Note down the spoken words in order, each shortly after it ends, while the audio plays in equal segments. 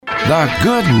The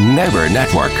Good Neighbor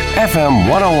Network, FM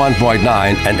 101.9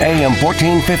 and AM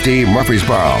 1450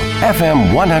 Murfreesboro,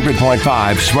 FM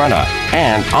 100.5 Smyrna,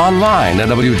 and online at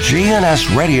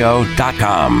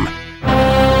WGNSradio.com.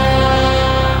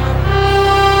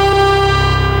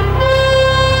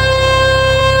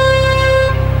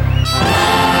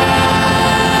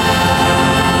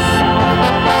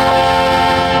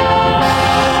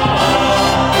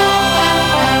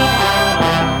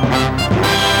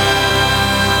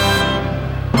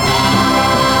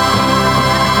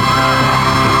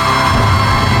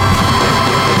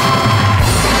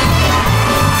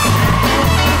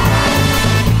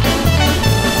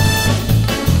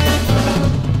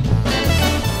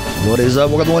 What is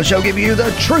up? Welcome to the show, giving you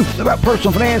the truth about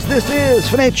personal finance. This is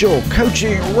Financial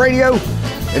Coaching Radio,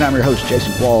 and I'm your host,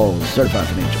 Jason Qualls, certified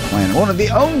financial planner, one of the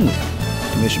only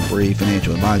commission-free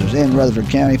financial advisors in Rutherford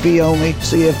County, fee-only,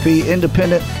 CFP,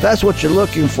 independent. That's what you're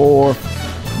looking for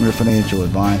from your financial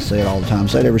advice. Say it all the time.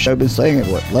 Say it every show. I've been saying it,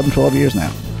 11, 12 years now.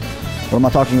 What am I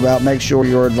talking about? Make sure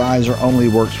your advisor only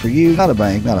works for you, not a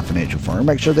bank, not a financial firm.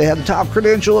 Make sure they have the top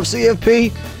credential of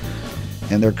CFP,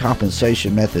 and their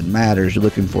compensation method matters. You're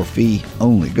looking for fee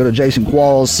only. Go to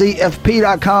JasonQualls,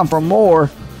 CFP.com for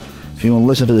more. If you want to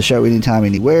listen to the show anytime,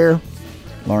 anywhere,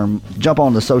 jump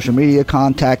on the social media,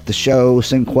 contact the show,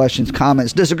 send questions,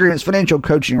 comments, disagreements.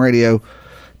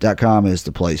 FinancialCoachingRadio.com is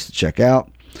the place to check out.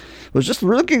 I was just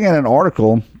looking at an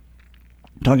article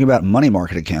talking about money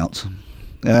market accounts.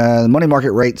 The money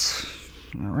market rates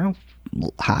around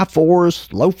high fours,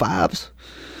 low fives.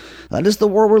 That is the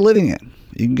world we're living in.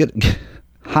 You can get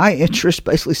high interest,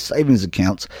 basically savings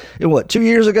accounts. And 2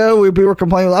 years ago, we were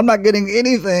complaining, I'm not getting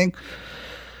anything.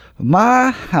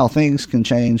 How things can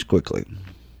change quickly.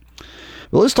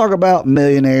 Well, let's talk about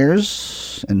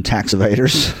millionaires and tax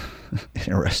evaders.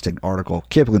 Interesting article.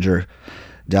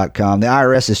 Kiplinger.com. The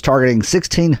IRS is targeting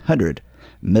 1,600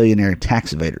 millionaire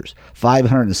tax evaders,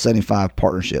 575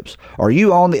 partnerships. Are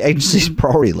you on the agency's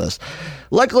priority list?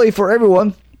 Luckily for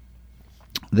everyone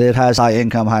that has high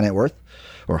income, high net worth,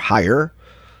 or higher,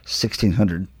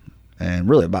 1,600, and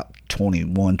really about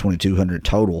 2,200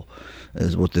 total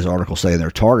is what this article saying they're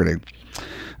targeting.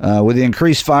 With the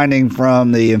increased finding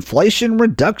from the Inflation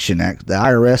Reduction Act, the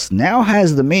IRS now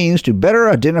has the means to better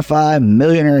identify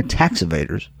millionaire tax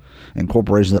evaders and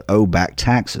corporations that owe back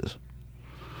taxes.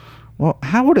 Well,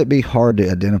 how would it be hard to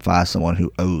identify someone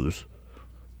who owes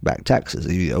back taxes,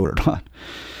 if you owe it or not?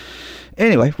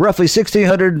 Anyway, roughly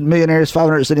 1,600 millionaires,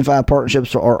 575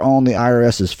 partnerships are on the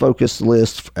IRS's focus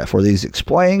list for these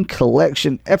explain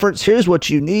collection efforts. Here's what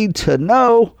you need to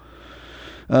know.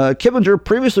 Kiplinger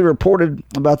previously reported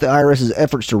about the IRS's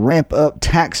efforts to ramp up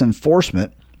tax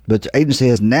enforcement, but the agency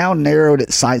has now narrowed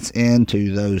its sights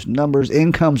into those numbers.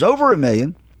 Incomes over $1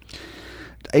 million.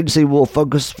 The agency will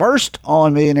focus first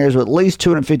on millionaires with at least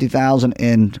 $250,000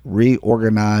 in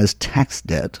reorganized tax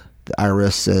debt. The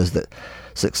IRS says that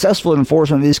successful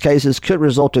enforcement of these cases could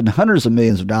result in hundreds of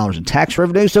millions of dollars in tax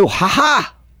revenue. So, it's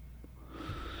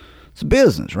a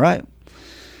business, right?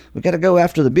 We got to go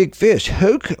after the big fish.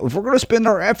 If we're going to spend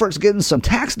our efforts getting some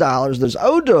tax dollars that's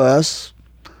owed to us,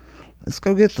 let's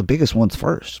go get the biggest ones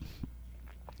first.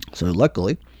 So,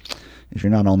 luckily, if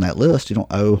you're not on that list, you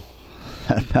don't owe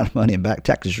that amount of money in back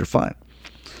taxes. You're fine.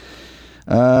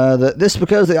 This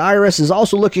because the IRS is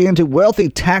also looking into wealthy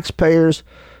taxpayers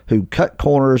who cut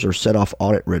corners or set off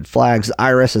audit red flags. The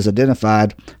IRS has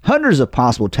identified hundreds of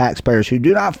possible taxpayers who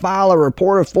do not file a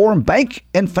report of foreign bank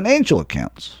and financial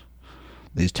accounts.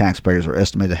 These taxpayers are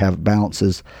estimated to have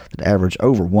balances that average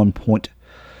over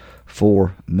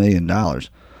 $1.4 million.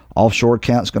 Offshore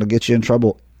accounts going to get you in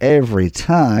trouble every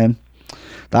time.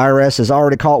 The IRS has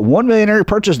already caught one millionaire who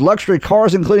purchased luxury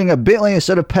cars, including a Bentley,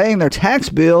 instead of paying their tax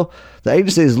bill. The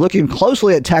agency is looking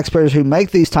closely at taxpayers who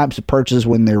make these types of purchases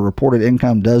when their reported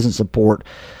income doesn't support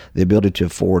the ability to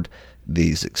afford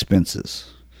these expenses.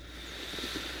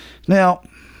 Now,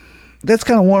 that's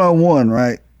kind of 101,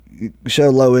 right? You show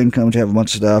low income, you have a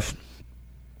bunch of stuff.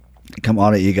 You come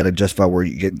on it, you got to justify where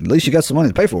you get. At least you got some money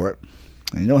to pay for it,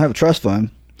 and you don't have a trust fund.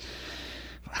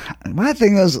 My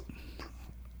thing is,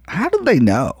 how do they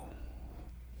know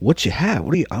what you have?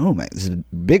 What do you own, man? Is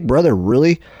Big Brother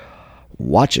really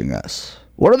watching us?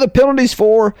 What are the penalties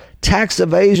for tax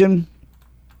evasion?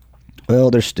 Well,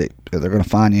 they're steep. They're going to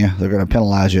fine you. They're going to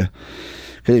penalize you.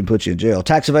 Could even put you in jail.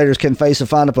 Tax evaders can face a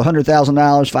fine of $100,000,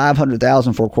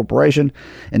 $500,000 for a corporation.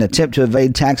 An attempt to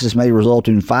evade taxes may result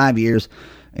in 5 years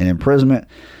in imprisonment.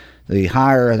 The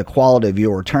higher the quality of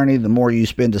your attorney, the more you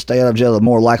spend to stay out of jail, the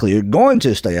more likely you're going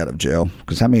to stay out of jail.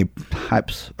 Because how many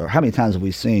times have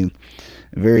we seen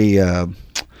very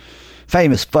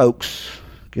famous folks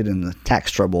get in the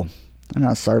tax trouble They're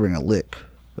not serving a lick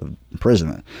of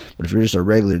imprisonment. But if you're just a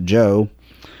regular Joe,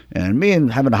 and me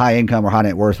and having a high income or high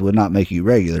net worth would not make you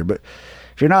regular, but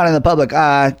if you're not in the public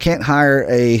eye, can't hire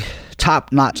a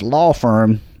top-notch law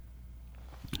firm,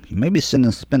 you may be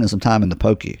spending some time in the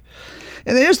pokey.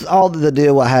 And here's all the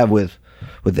deal I have with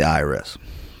the IRS.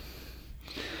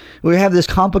 We have this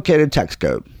complicated tax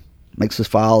code. Makes us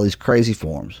file these crazy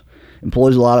forms.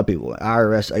 Employs a lot of people.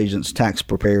 IRS agents, tax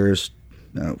preparers,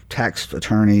 tax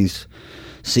attorneys,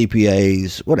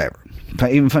 CPAs, whatever.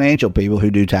 Even financial people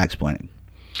who do tax planning.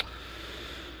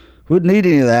 We wouldn't need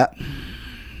any of that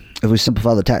if we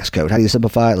simplify the tax code. How do you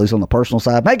simplify it, at least on the personal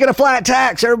side? Make it a flat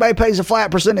tax. Everybody pays a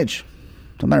flat percentage.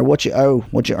 No matter what you owe,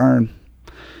 what you earn.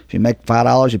 If you make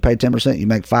 $5, you pay 10%. You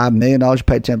make $5 million, you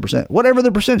pay 10%. Whatever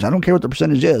the percentage. I don't care what the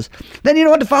percentage is. Then you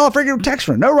don't have to file a freaking tax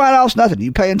return. No write-offs, nothing.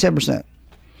 You paying 10%.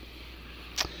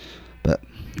 But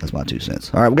that's my 2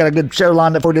 cents. All right, we got a good show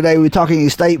lined up for today. We're talking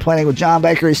estate planning with John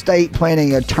Baker, estate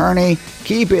planning attorney.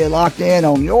 Keep it locked in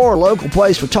on your local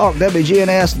place for Talk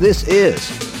WGNS. This is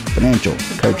Financial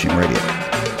Coaching Radio.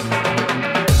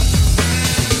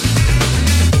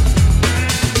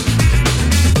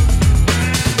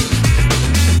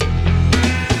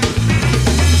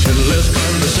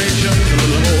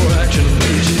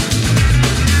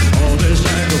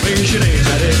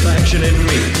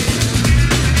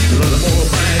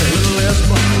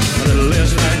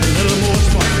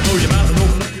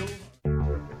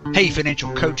 Hey, Financial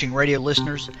Coaching Radio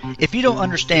listeners, if you don't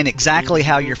understand exactly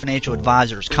how your financial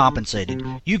advisor is compensated,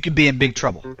 you could be in big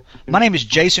trouble. My name is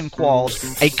Jason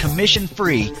Qualls, a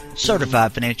commission-free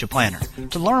certified financial planner.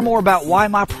 To learn more about why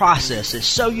my process is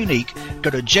so unique, go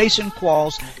to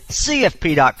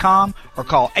jasonquallscfp.com or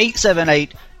call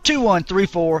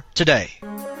 878-2134 today.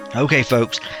 Okay,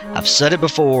 folks, I've said it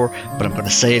before, but I'm going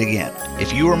to say it again.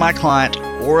 If you were my client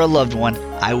or a loved one,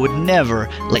 I would never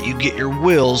let you get your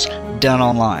wills done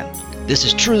online. This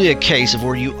is truly a case of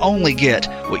where you only get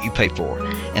what you pay for,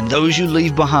 and those you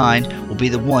leave behind will be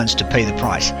the ones to pay the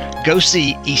price. Go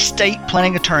see estate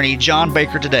planning attorney John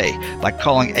Baker today by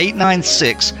calling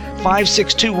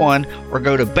 896-5621 or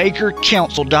go to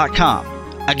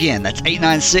bakercounsel.com. Again, that's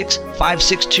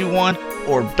 896-5621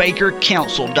 or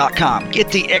bakercounsel.com.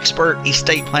 Get the expert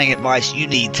estate planning advice you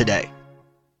need today.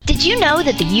 Did you know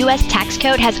that the U.S. tax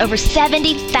code has over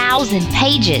 70,000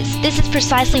 pages? This is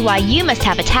precisely why you must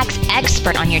have a tax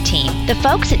expert on your team. The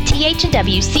folks at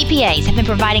TH&W CPAs have been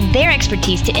providing their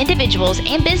expertise to individuals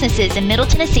and businesses in Middle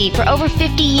Tennessee for over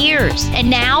 50 years.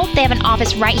 And now they have an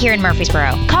office right here in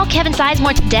Murfreesboro. Call Kevin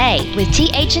Sizemore today with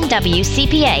TH&W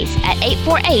CPAs at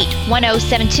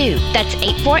 848-1072. That's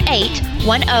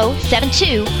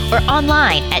 848-1072 or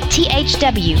online at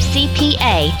thwcpa.com.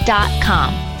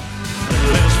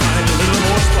 Let's find a little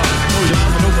more spark. Oh, you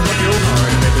can open up your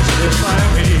heart, baby. Satisfy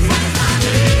me.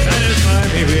 Satisfy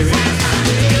me, baby.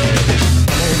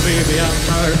 Come on, baby, I'm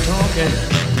tired of talking.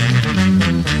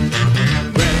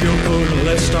 Grab your coat and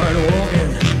let's start walking.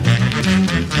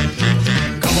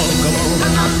 Come on, come on.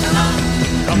 Come on, come on.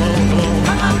 Come on, come on.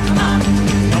 Come on, come on.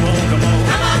 Come on, come on.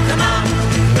 Come on, come on.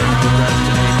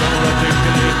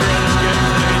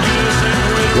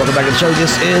 Welcome back to the show.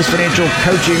 This is Financial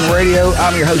Coaching Radio.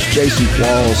 I'm your host, Jason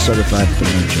Qualls, certified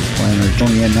financial planner.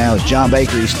 Joining in now is John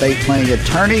Baker, estate planning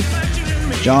attorney.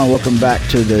 John, welcome back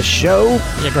to the show.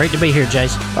 Yeah, great to be here,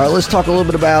 Jason. All right, let's talk a little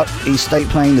bit about estate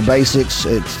planning, the basics.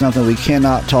 It's something we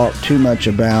cannot talk too much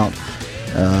about.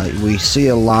 We see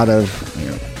a lot of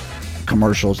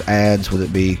commercials, ads, whether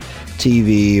it be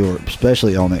TV or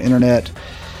especially on the internet.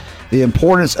 The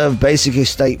importance of basic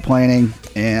estate planning,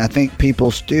 and I think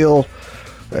people still...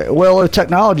 Well,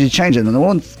 technology is changing, and the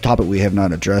one topic we have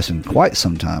not addressed in quite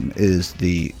some time is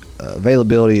the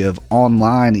availability of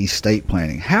online estate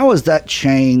planning. How has that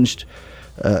changed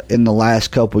in the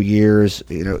last couple of years?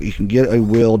 You can get a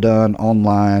will done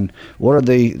online. What are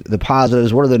the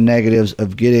positives? What are the negatives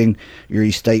of getting your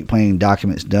estate planning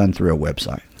documents done through a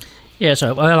website? Yeah,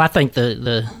 so I think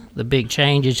the big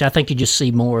change is I think you just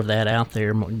see more of that out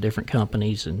there, more different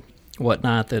companies and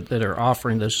whatnot that are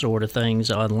offering those sort of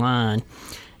things online.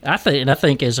 I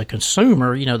think as a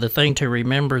consumer, the thing to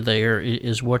remember there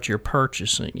is what you're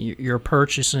purchasing. You're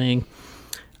purchasing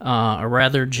a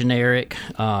rather generic,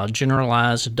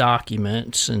 generalized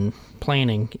documents and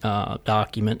planning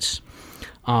documents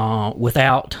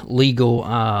without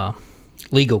legal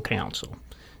counsel.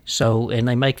 So, and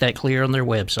they make that clear on their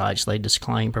websites. They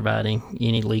disclaim providing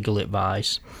any legal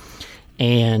advice.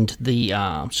 And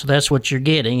so that's what you're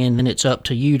getting, and then it's up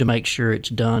to you to make sure it's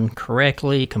done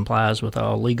correctly, complies with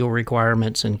all legal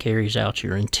requirements, and carries out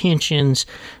your intentions,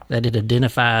 that it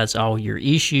identifies all your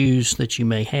issues that you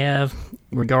may have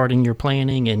regarding your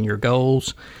planning and your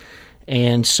goals.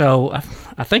 And so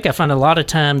I think I find a lot of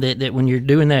time that when you're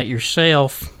doing that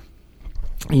yourself,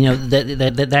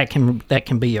 that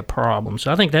can be a problem.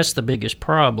 So I think that's the biggest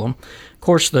problem. Of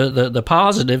course, the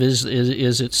positive is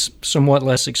it's somewhat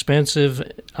less expensive,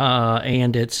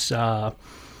 and it's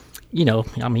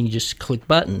you just click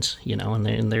buttons, and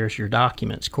then there's your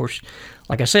documents. Of course,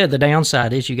 like I said, the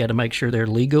downside is you got to make sure they're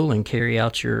legal and carry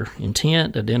out your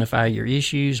intent, identify your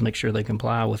issues, make sure they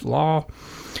comply with law.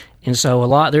 And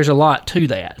so there's a lot to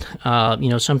that.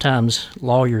 Sometimes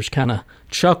lawyers kind of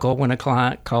chuckle when a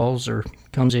client calls or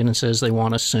comes in and says they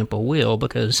want a simple will,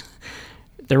 because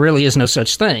there really is no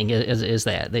such thing as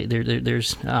that.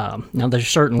 There's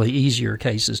certainly easier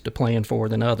cases to plan for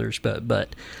than others, but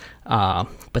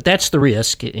that's the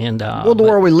risk. And the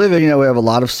world we live in, we have a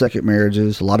lot of second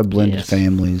marriages, a lot of blended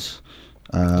families,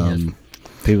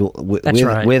 people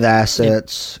with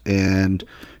assets, and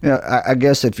I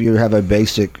guess if you have a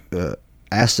basic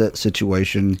asset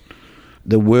situation,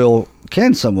 the will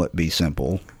can somewhat be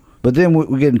simple. But then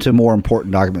we get into more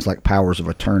important documents like powers of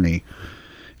attorney,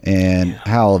 and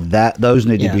how those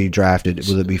need to be drafted,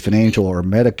 whether it be financial or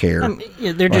Medicare or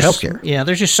healthcare. Yeah,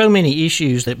 there's just so many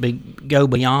issues that go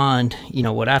beyond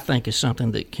what I think is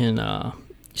something that can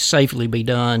safely be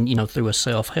done through a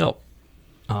self-help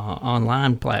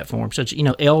online platform, such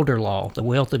elder law, the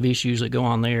wealth of issues that go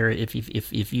on there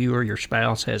if you or your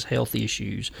spouse has health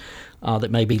issues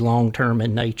that may be long-term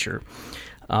in nature.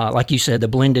 Like you said, the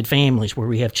blended families where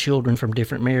we have children from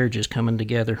different marriages coming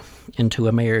together into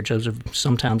a marriage. Those are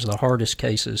sometimes the hardest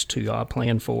cases to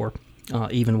plan for,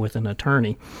 even with an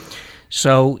attorney.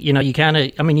 So, you kind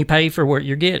of, you pay for what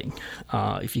you're getting.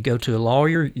 If you go to a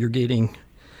lawyer, you're getting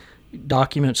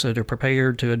documents that are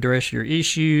prepared to address your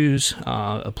issues,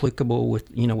 applicable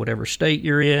with, whatever state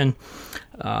you're in,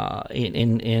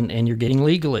 and you're getting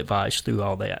legal advice through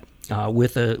all that.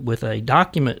 With a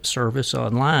document service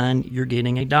online, you're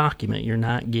getting a document. You're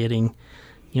not getting,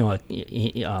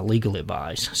 legal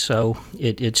advice. So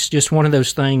it's just one of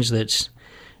those things that's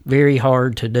very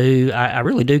hard to do. I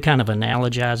really do kind of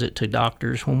analogize it to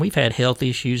doctors. When we've had health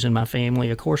issues in my family,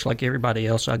 of course, like everybody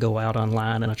else, I go out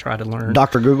online and I try to learn.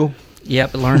 Dr. Google?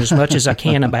 Yep, learn as much as I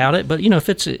can about it. But, if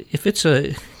it's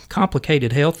a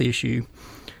complicated health issue,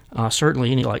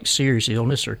 certainly any like serious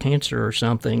illness or cancer or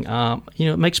something,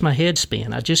 it makes my head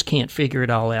spin. I just can't figure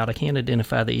it all out. I can't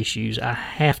identify the issues. I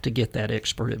have to get that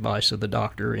expert advice of the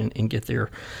doctor and get their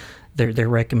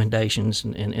recommendations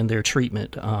and their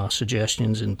treatment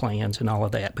suggestions and plans and all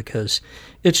of that, because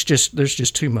there's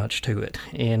just too much to it.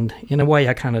 And in a way,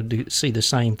 I kind of do see the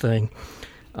same thing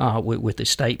with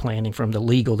estate planning from the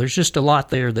legal. There's just a lot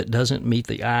there that doesn't meet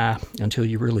the eye until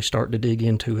you really start to dig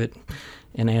into it.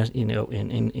 And that's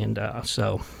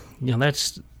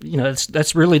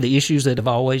really the issues that have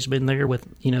always been there with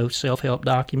self-help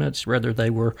documents, whether they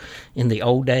were in the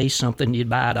old days something you'd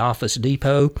buy at Office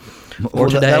Depot, or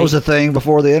today that was a thing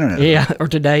before the internet. Yeah, or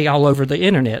today all over the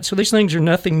internet. So these things are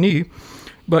nothing new,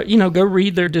 but go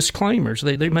read their disclaimers.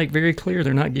 They make very clear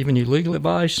they're not giving you legal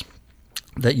advice,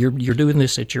 that you're doing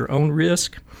this at your own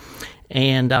risk.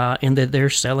 And that they're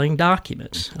selling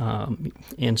documents,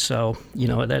 and so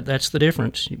that's the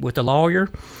difference with the lawyer.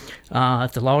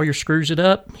 If the lawyer screws it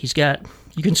up,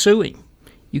 you can sue him.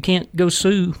 You can't go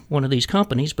sue one of these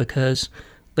companies because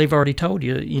they've already told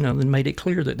you, and made it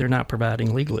clear that they're not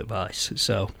providing legal advice.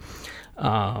 So,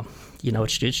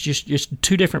 it's just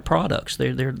two different products.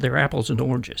 They're apples and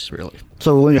oranges, really.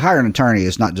 So when you hire an attorney,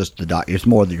 it's not just the doctor; it's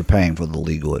more that you're paying for the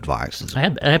legal advice.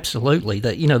 Absolutely.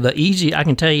 The easy. I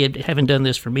can tell you, having done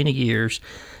this for many years,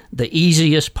 the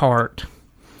easiest part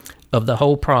of the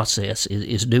whole process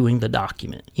is doing the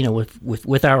document.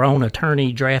 With our own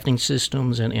attorney drafting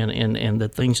systems and the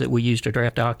things that we use to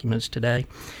draft documents today.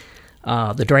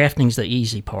 The drafting's the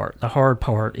easy part. The hard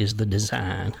part is the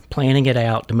design, planning it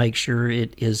out to make sure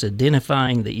it is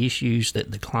identifying the issues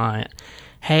that the client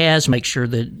has, make sure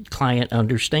the client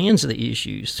understands the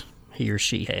issues he or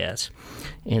she has.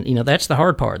 And that's the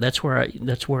hard part. That's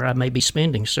where I may be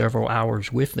spending several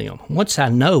hours with them. Once I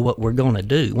know what we're going to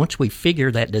do, once we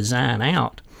figure that design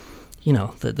out,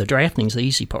 the drafting's the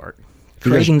easy part.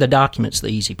 Creating the document's the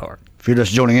easy part. If you're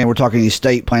just joining in, we're talking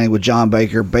estate planning with John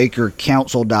Baker.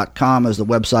 BakerCounsel.com is the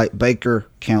website,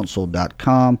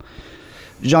 BakerCounsel.com.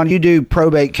 John, you do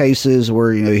probate cases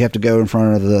where you have to go in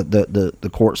front of the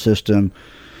court system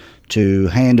to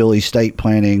handle estate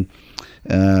planning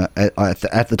at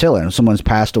the tail end. Someone's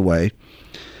passed away.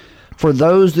 For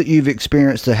those that you've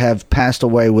experienced that have passed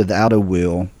away without a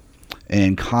will,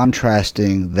 and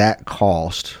contrasting that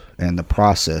cost and the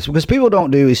process, because people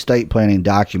don't do estate planning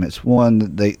documents.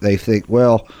 One, they think,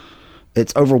 well,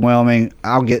 it's overwhelming.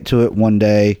 I'll get to it one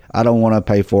day. I don't want to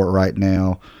pay for it right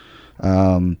now.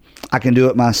 I can do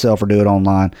it myself or do it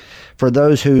online. For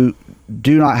those who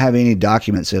do not have any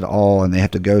documents at all and they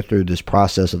have to go through this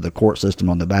process of the court system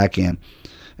on the back end,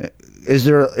 is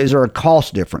there a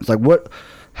cost difference? Like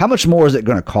how much more is it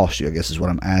going to cost you, I guess is what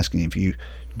I'm asking, if you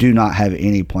do not have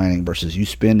any planning versus you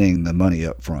spending the money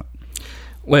up front?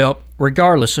 Well,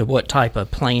 regardless of what type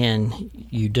of plan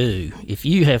you do, if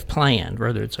you have planned,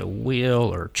 whether it's a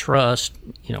will or trust,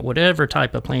 whatever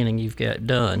type of planning you've got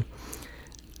done,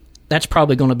 that's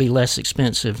probably going to be less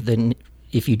expensive than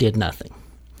if you did nothing.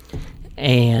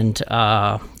 And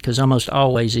because almost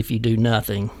always if you do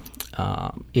nothing,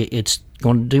 it's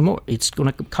going to do more. It's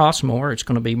going to cost more. It's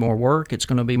going to be more work. It's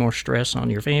going to be more stress on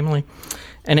your family.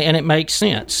 And it makes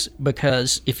sense,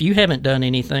 because if you haven't done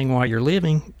anything while you're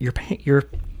living, your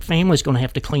family's going to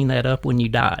have to clean that up when you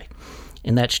die.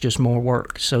 And that's just more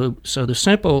work. So the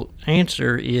simple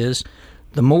answer is,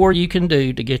 the more you can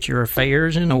do to get your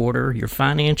affairs in order, your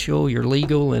financial, your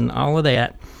legal, and all of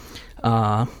that,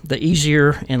 the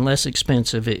easier and less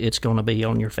expensive it's going to be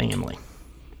on your family.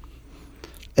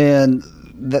 And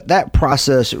that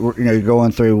process, you're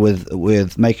going through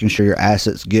with making sure your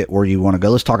assets get where you want to go.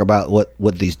 Let's talk about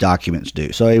what these documents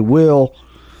do. So a will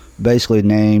basically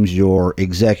names your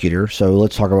executor. So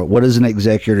let's talk about what does an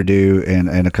executor do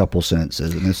in a couple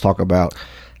sentences, and let's talk about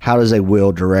how does a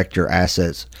will direct your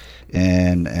assets,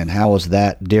 and how is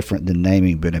that different than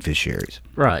naming beneficiaries?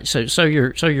 Right. So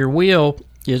your will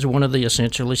is one of the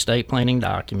essential estate planning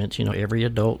documents. Every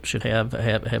adult should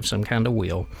have some kind of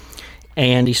will.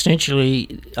 And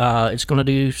essentially, it's going to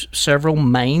do several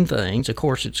main things. Of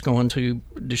course, it's going to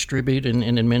distribute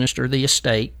and administer the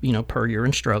estate, per your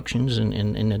instructions,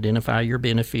 and identify your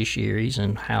beneficiaries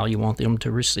and how you want them to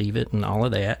receive it and all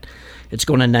of that. It's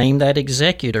going to name that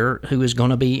executor who is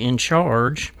going to be in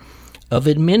charge of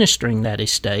administering that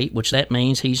estate, which that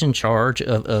means he's in charge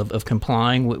of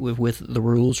complying with the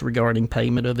rules regarding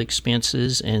payment of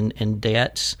expenses and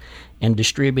debts, and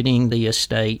distributing the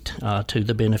estate to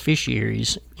the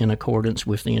beneficiaries in accordance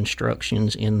with the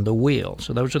instructions in the will.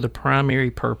 So those are the primary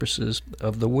purposes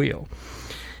of the will.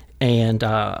 And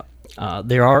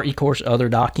there are, of course, other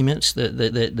documents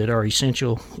that are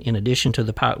essential in addition to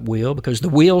the will, because the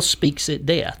will speaks at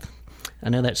death. I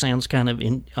know that sounds kind of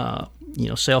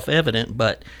self-evident,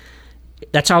 but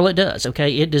that's all it does.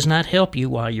 Okay, it does not help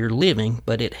you while you're living,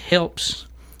 but it helps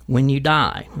when you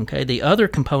die. Okay, the other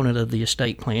component of the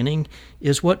estate planning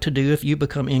is what to do if you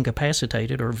become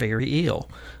incapacitated or very ill.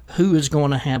 Who is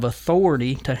going to have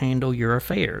authority to handle your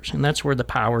affairs? And that's where the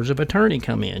powers of attorney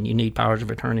come in. You need powers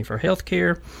of attorney for health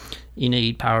care. You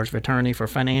need powers of attorney for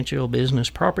financial, business,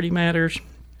 property matters.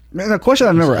 Man, a question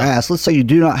I've never asked. Let's say you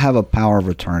do not have a power of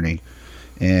attorney,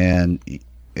 and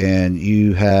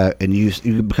you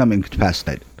become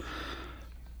incapacitated.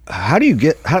 How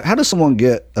does someone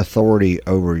get authority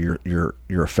over your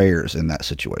affairs in that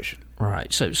situation?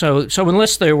 Right. So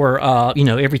unless there were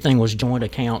everything was joint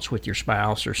accounts with your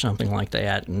spouse or something like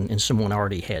that, and someone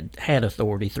already had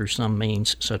authority through some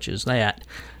means such as that,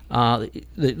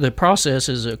 the process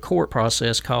is a court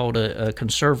process called a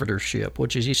conservatorship,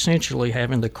 which is essentially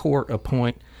having the court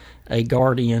appoint a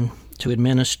guardian to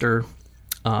administer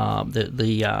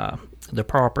the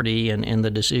property and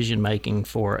the decision making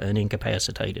for an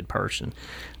incapacitated person.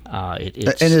 And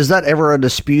is that ever a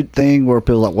dispute thing where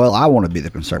people are like, well, I want to be the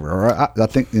conservator? Or I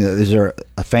think, is there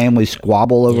a family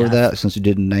squabble over that, since you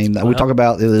didn't name that? We talk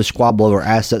about the squabble over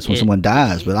assets when someone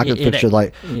dies, but I could picture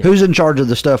who's in charge of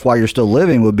the stuff while you're still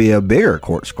living would be a bigger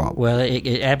court squabble. Well,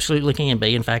 it absolutely can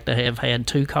be. In fact, I have had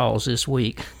 2 calls this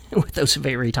week with those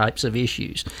very types of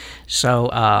issues. So,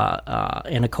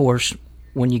 and of course,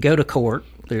 when you go to court,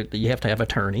 you have to have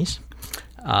attorneys.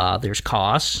 There's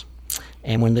costs.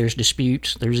 And when there's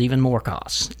disputes, there's even more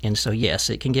costs. And so, yes,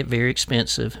 it can get very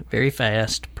expensive very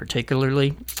fast,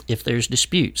 particularly if there's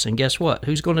disputes. And guess what?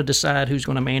 Who's going to decide who's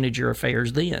going to manage your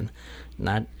affairs then?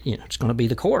 It's going to be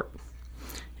the court.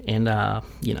 And,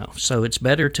 so it's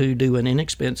better to do an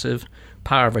inexpensive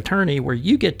power of attorney where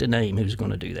you get to name who's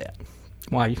going to do that,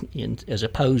 as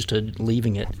opposed to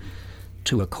leaving it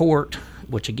to a court,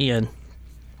 which, again,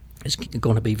 is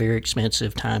going to be very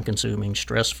expensive, time-consuming,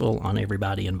 stressful on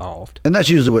everybody involved. And that's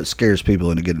usually what scares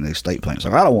people into getting an estate plan.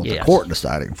 So I don't want the court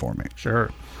deciding for me. Sure.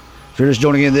 If you're just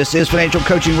joining in, this is Financial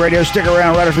Coaching Radio. Stick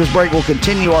around. Right after this break, we'll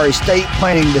continue our estate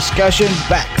planning discussion.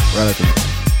 Back right after this.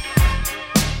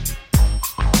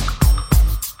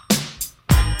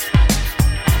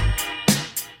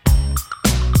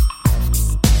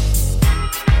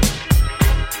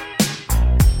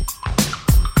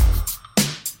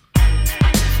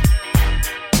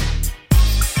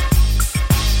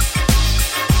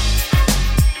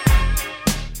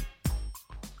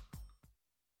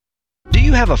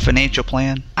 you have a financial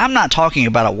plan? I'm not talking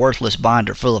about a worthless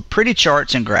binder full of pretty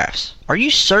charts and graphs. Are you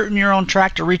certain you're on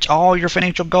track to reach all your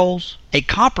financial goals? A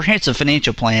comprehensive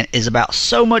financial plan is about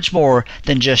so much more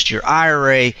than just your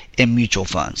IRA and mutual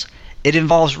funds. It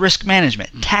involves risk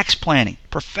management, tax planning,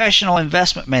 professional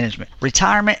investment management,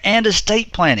 retirement, and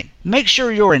estate planning. Make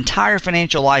sure your entire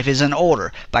financial life is in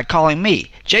order by calling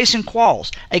me, Jason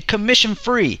Qualls, a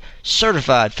commission-free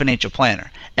certified financial planner,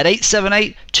 at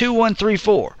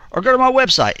 878-2134, or go to my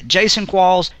website,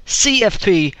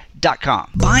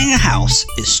 jasonquallscfp.com. Buying a house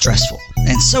is stressful,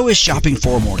 and so is shopping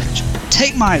for a mortgage.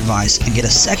 Take my advice and get a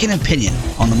second opinion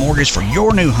on the mortgage for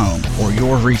your new home or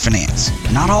your refinance.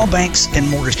 Not all banks and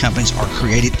mortgage companies are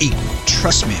created equal.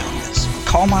 Trust me on this.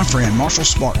 Call my friend Marshall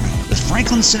Sparkman with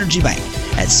Franklin Synergy Bank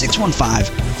at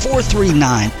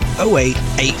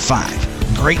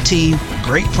 615-439-0885. Great team,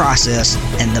 great process,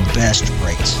 and the best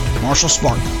rates. Marshall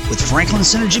Sparkman with Franklin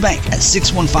Synergy Bank at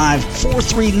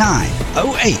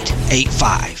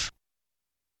 615-439-0885.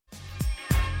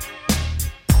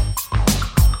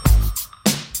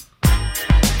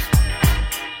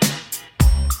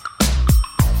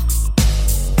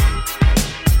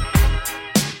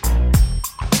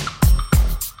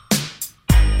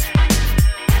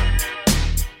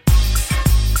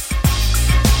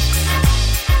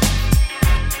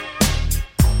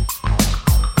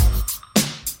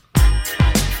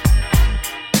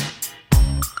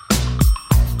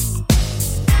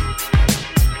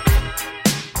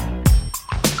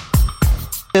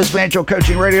 This Financial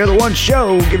Coaching Radio, the one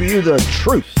show giving you the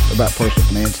truth about personal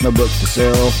finance. No books to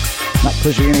sell, not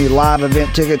pushing any live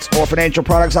event tickets or financial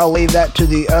products. I'll leave that to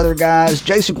the other guys.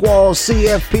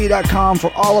 JasonQuallsCFP.com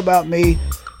for all about me.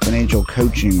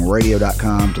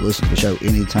 FinancialCoachingRadio.com to listen to the show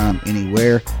anytime,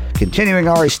 anywhere. Continuing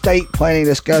our estate planning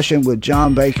discussion with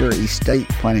John Baker, estate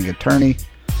planning attorney.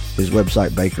 His website,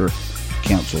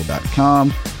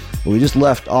 BakerCounsel.com. We just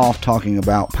left off talking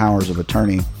about powers of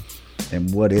attorney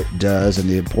and what it does and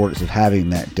the importance of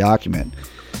having that document.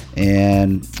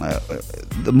 And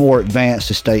the more advanced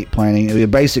estate planning, the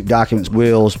basic documents,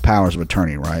 wills, powers of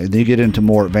attorney, right? And then you get into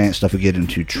more advanced stuff, you get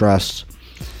into trusts.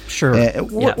 Sure.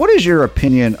 What is your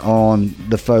opinion on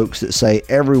the folks that say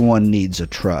everyone needs a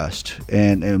trust?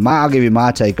 And I'll give you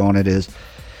my take on it is,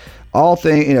 all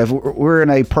things, if we're in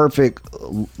a perfect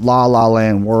la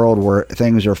land world where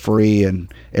things are free and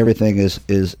everything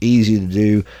is easy to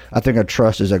do, I think a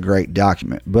trust is a great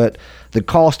document. But the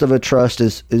cost of a trust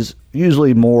is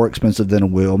usually more expensive than a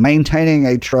will. Maintaining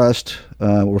a trust,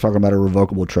 we're talking about a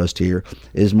revocable trust here,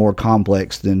 is more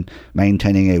complex than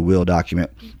maintaining a will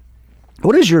document.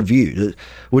 What is your view?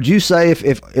 Would you say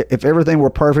if everything were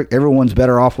perfect, everyone's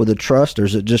better off with a trust, or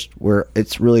is it just where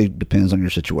it really depends on your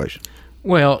situation?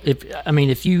 Well,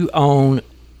 if you own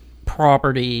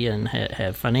property and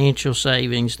have financial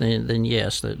savings, then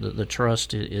yes, the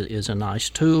trust is a nice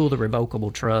tool. The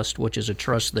revocable trust, which is a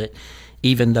trust that,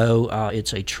 even though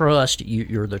it's a trust,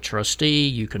 you're the trustee,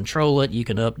 you control it, you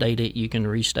can update it, you can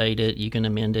restate it, you can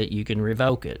amend it, you can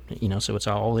revoke it. So it's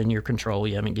all in your control.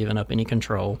 You haven't given up any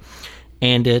control.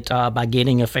 And by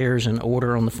getting affairs in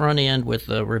order on the front end with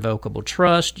the revocable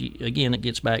trust, again, it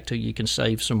gets back to you can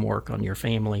save some work on your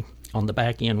family on the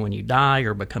back end when you die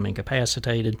or become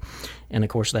incapacitated, and of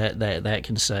course that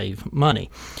can save money.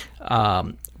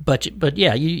 But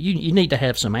yeah, you need to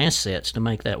have some assets to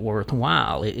make that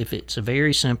worthwhile. If it's a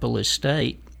very simple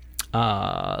estate,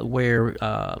 where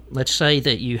let's say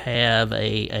that you have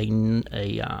a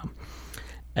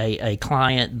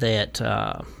client that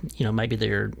maybe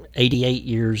they're 88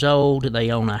 years old,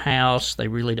 they own a house, they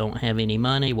really don't have any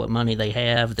money. What money they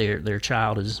have, their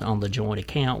child is on the joint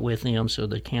account with them, so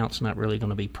the account's not really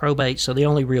going to be probate. So the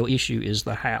only real issue is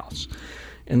the house.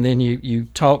 And then you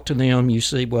talk to them, you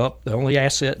see, well, the only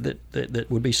asset that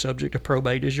would be subject to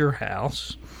probate is your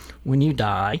house when you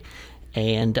die.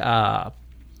 And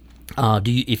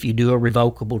if you do a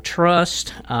revocable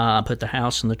trust, put the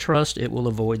house in the trust, it will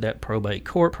avoid that probate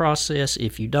court process.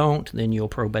 If you don't, then you'll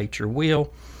probate your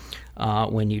will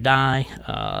when you die.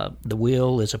 The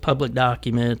will is a public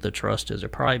document. The trust is a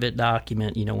private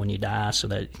document. When you die, so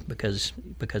that because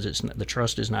the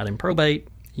trust is not in probate,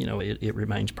 it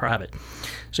remains private.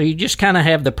 So you just kind of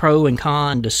have the pro and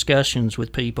con discussions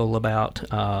with people about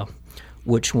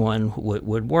which one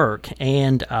would work.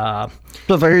 And so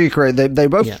if I hear you correct, they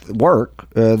both work.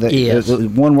 Yes.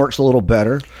 One works a little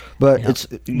better, but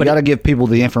you got to give people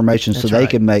the information so they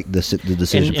can make the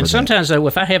decision. And sometimes, though,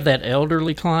 if I have that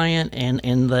elderly client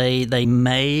and they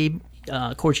may,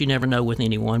 of course, you never know with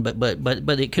anyone,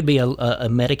 but it could be a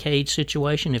Medicaid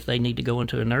situation if they need to go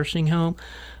into a nursing home.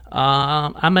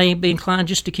 I may be inclined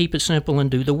just to keep it simple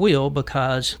and do the will,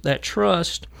 because that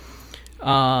trust,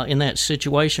 in that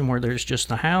situation where there's just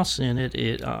the house in it,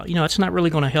 it's not really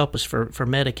going to help us for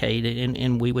Medicaid,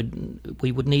 and we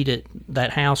would need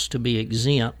that house to be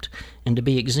exempt, and to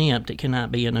be exempt, it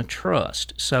cannot be in a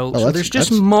trust. So there's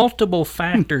just multiple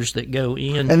factors that go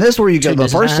in. And that's where you get the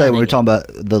first day when we're talking about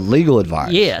the legal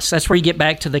advice. Yes, that's where you get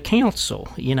back to the counsel.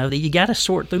 That you got to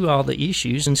sort through all the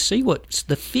issues and see what's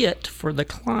the fit for the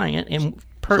client and.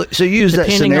 So you use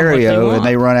that scenario, and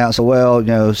they run out.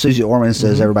 So, Susie Orman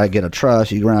says everybody get a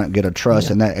trust. You run out and get a trust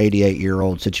in that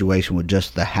 88-year-old situation with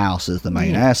just the house as the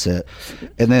main asset,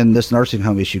 and then this nursing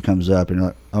home issue comes up, and you're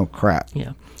like, oh crap.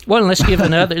 Yeah. Well, let's give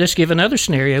another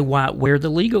scenario where the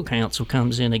legal counsel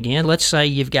comes in again. Let's say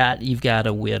you've got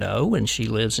a widow, and she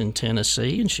lives in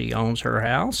Tennessee, and she owns her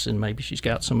house, and maybe she's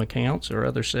got some accounts or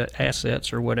other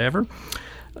assets or whatever.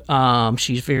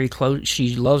 She's very close.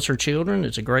 She loves her children.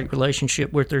 It's a great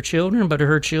relationship with her children, but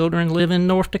her children live in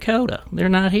North Dakota. They're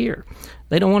not here.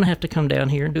 They don't want to have to come down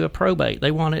here and do a probate.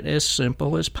 They want it as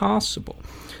simple as possible.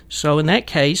 So in that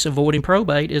case, avoiding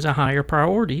probate is a higher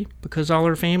priority because all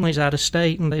her family's out of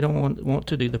state and they don't want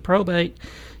to do the probate.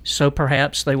 So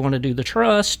perhaps they want to do the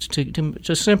trust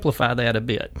to simplify that a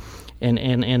bit.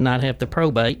 And not have the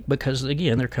probate because,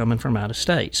 again, they're coming from out of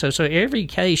state. So every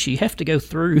case, you have to go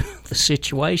through the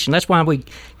situation. That's why we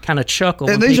kind of chuckle.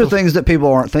 And these are things that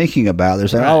people aren't thinking about. They're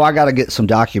saying, I got to get some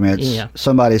documents. Yeah.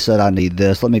 Somebody said I need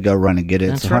this. Let me go run and get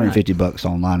it. It's $150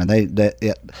 online. And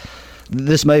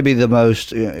this may be the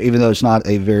most, even though it's not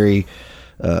a very,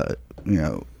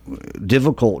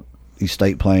 difficult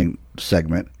estate planning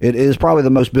segment, it is probably the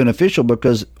most beneficial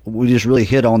because we just really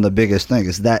hit on the biggest thing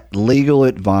is that legal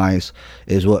advice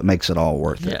is what makes it all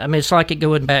worth it. I mean, it's like it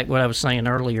going back what I was saying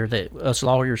earlier that us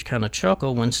lawyers kind of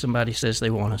chuckle when somebody says they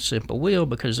want a simple will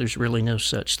because there's really no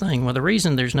such thing. Well, the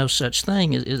reason there's no such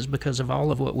thing is because of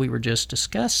all of what we were just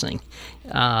discussing.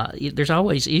 There's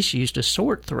always issues to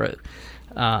sort through.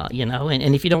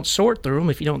 And if you don't sort through them,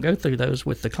 if you don't go through those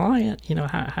with the client,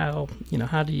 how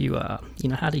do you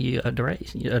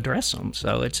address them?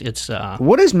 So it's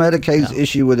what is Medicaid's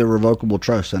issue with a revocable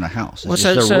trust in a house?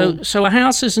 So a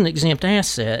house is an exempt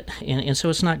asset, and so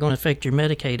it's not going to affect your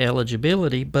Medicaid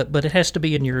eligibility, but it has to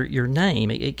be in your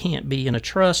name. It can't be in a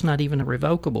trust, not even a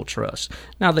revocable trust.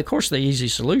 Now, of course, the easy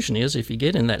solution is if you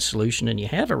get in that solution and you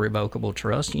have a revocable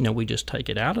trust, we just take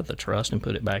it out of the trust and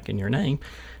put it back in your name.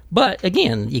 But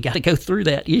again, you got to go through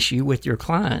that issue with your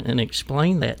client and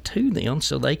explain that to them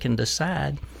so they can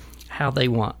decide how they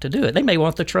want to do it. They may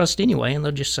want the trust anyway, and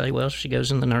they'll just say, well, if she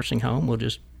goes in the nursing home, we'll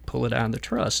just pull it out of the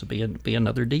trust. It'll be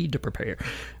another deed to prepare.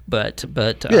 But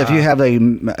if you have a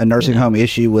nursing home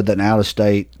issue with an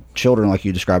out-of-state children like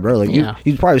you described earlier,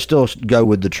 you'd probably still go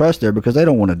with the trust there because they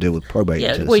don't want to deal with probate.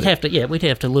 Yeah, we'd have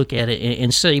to look at it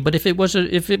and see. But if it was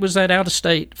that out of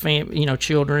state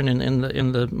children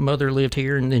and the mother lived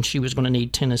here and then she was going to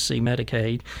need Tennessee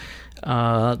Medicaid,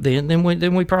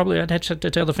 then we probably I'd have to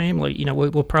tell the family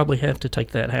we'll probably have to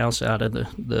take that house out of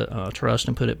the trust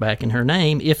and put it back in her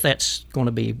name if that's going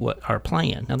to be what our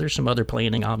plan. Now there's some other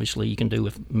planning obviously you can do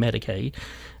with Medicaid.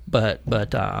 But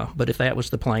if that was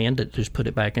the plan to just put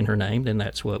it back in her name, then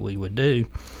that's what we would do.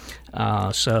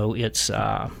 So it's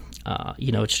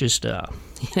it's just.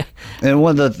 And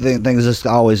one of the things this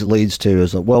always leads to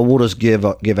is we'll just give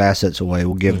assets away.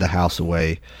 We'll give the house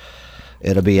away.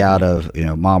 It'll be out of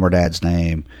mom or dad's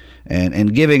name,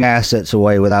 and giving assets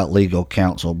away without legal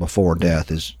counsel before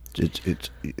death is.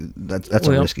 That's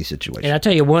a risky situation. And I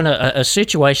tell you, a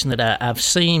situation that I've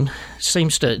seen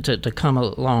seems to come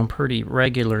along pretty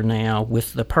regular now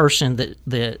with the person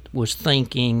that was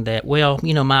thinking that,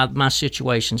 my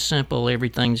situation's simple,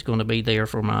 everything's going to be there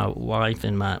for my wife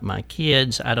and my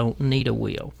kids, I don't need a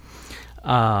will.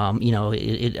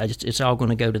 It's all going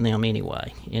to go to them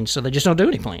anyway, and so they just don't do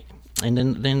any planning, and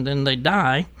then they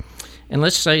die. And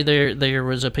let's say there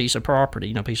was a piece of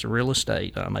property, a piece of real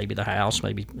estate, maybe the house,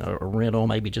 maybe a rental,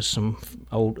 maybe just some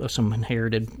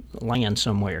inherited land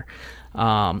somewhere.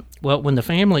 Well, when the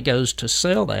family goes to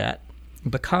sell that,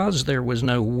 because there was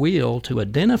no will to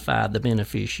identify the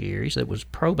beneficiaries that was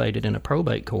probated in a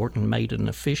probate court and made an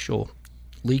official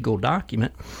legal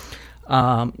document,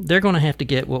 they're going to have to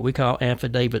get what we call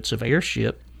affidavits of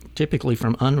heirship, typically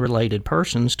from unrelated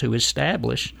persons, to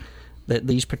establish that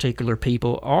these particular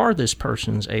people are this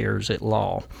person's heirs at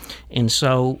law. And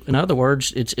so, in other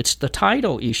words, it's the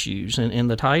title issues and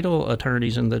the title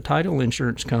attorneys and the title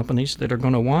insurance companies that are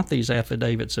going to want these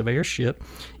affidavits of heirship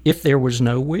if there was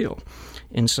no will.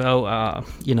 And so,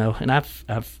 and I've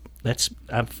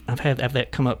had that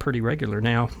come up pretty regular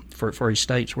now for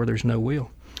estates where there's no will.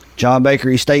 John Baker,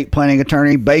 estate planning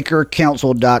attorney,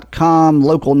 bakercounsel.com.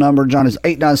 Local number, John, is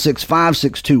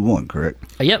 896-5621, correct?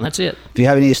 Yeah, that's it. If you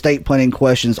have any estate planning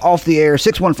questions off the air,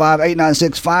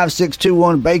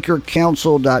 615-896-5621,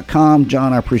 bakercounsel.com.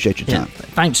 John, I appreciate your time. Yeah.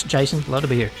 Thanks, Jason. Love to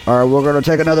be here. All right, we're going to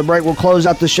take another break. We'll close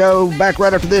out the show. Back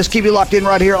right after this. Keep you locked in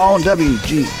right here on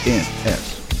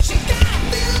WGNS. She got a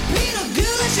Filipino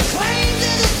girl that she claims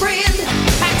is a friend.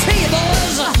 I tell you,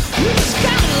 boys, you just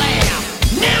gotta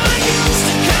laugh. Now I used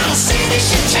to call city,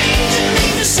 she changed her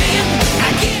name to Sin.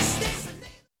 I guess that's the name.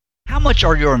 How much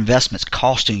are your investments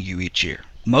costing you each year?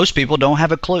 Most people don't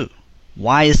have a clue.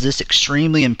 Why is this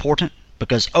extremely important?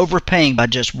 Because overpaying by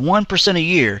just 1% a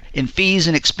year in fees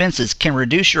and expenses can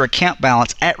reduce your account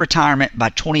balance at retirement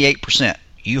by 28%.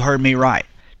 You heard me right.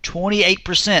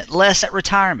 28% less at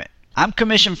retirement. I'm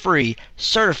commission-free,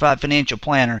 certified financial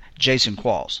planner Jason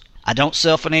Qualls. I don't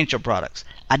sell financial products.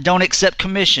 I don't accept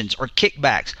commissions or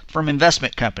kickbacks from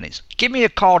investment companies. Give me a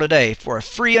call today for a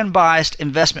free unbiased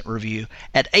investment review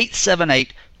at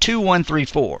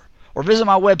 878-2134 or visit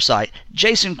my website,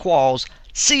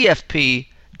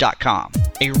 jasonquallscfp.com.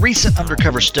 A recent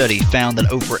undercover study found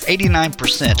that over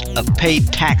 89% of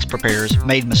paid tax preparers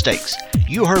made mistakes.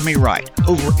 You heard me right,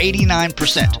 over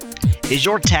 89%. Is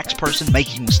your tax person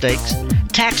making mistakes?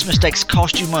 Tax mistakes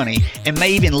cost you money and may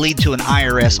even lead to an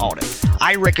IRS audit.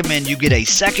 I recommend you get a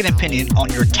second opinion on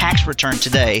your tax return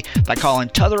today by calling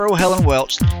Tuthero Helen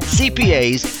Welch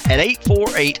CPAs at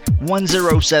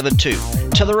 848-1072.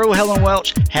 Tuthero Helen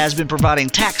Welch has been providing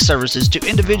tax services to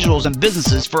individuals and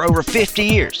businesses for over 50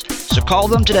 years. So call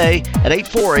them today at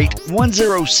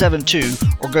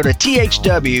 848-1072 or go to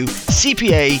thwcpa.com.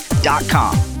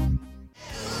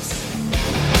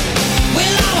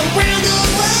 Well, all around the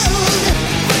world,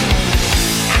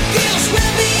 I guess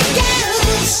we'll be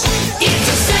girls. It's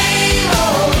the same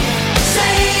old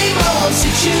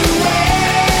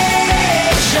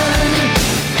situation.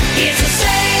 It's the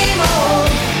same old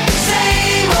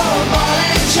ball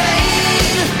and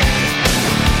chain.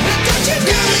 But don't you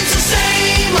do it's the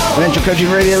same old. Financial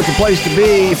Coaching Radio is the place to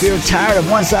be. If you're tired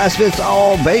of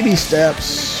one-size-fits-all baby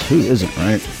steps, who isn't,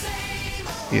 right?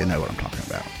 You know what I'm talking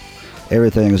about.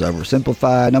 Everything is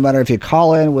oversimplified. No matter if you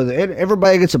call in with it,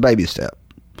 everybody gets a baby step.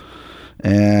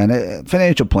 And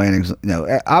financial planning,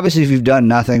 obviously if you've done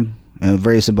nothing, a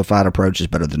very simplified approach is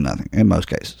better than nothing in most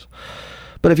cases.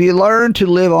 But if you learn to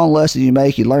live on less than you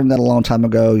make, you learned that a long time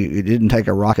ago. You didn't take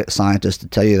a rocket scientist to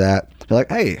tell you that. You're like,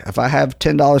 hey, if I have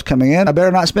 $10 coming in, I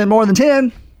better not spend more than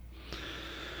 10.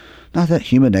 Not that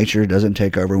human nature doesn't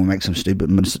take over and we make some stupid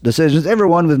decisions.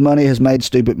 Everyone with money has made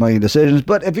stupid money decisions.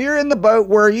 But if you're in the boat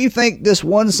where you think this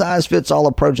one-size-fits-all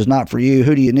approach is not for you,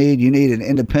 who do you need? You need an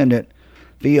independent,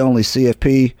 fee-only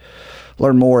CFP.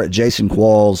 Learn more at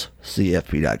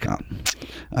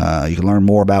jasonquallscfp.com. You can learn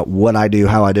more about what I do,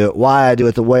 how I do it, why I do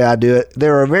it the way I do it.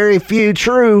 There are very few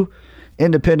true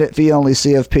independent, fee-only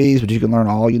CFPs, but you can learn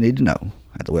all you need to know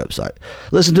at the website.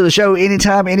 Listen to the show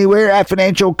anytime, anywhere at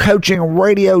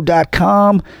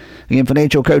financialcoachingradio.com. Again,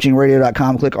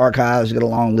 financialcoachingradio.com. Click archives, you get a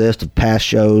long list of past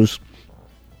shows.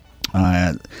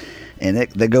 And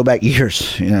they go back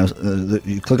years. You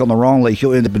click on the wrong link,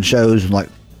 you'll end up in shows like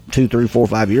 2, 3, 4,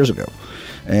 5 years ago.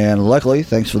 And luckily,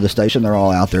 thanks for the station, they're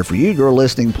all out there for you. Your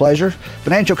listening pleasure.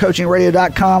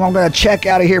 FinancialCoachingRadio.com. I'm going to check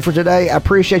out of here for today. I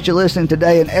appreciate you listening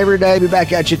today and every day. Be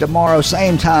back at you tomorrow,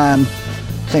 same time,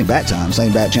 same bat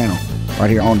channel, right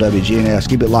here on WGNS.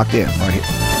 Keep it locked in, right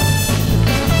here.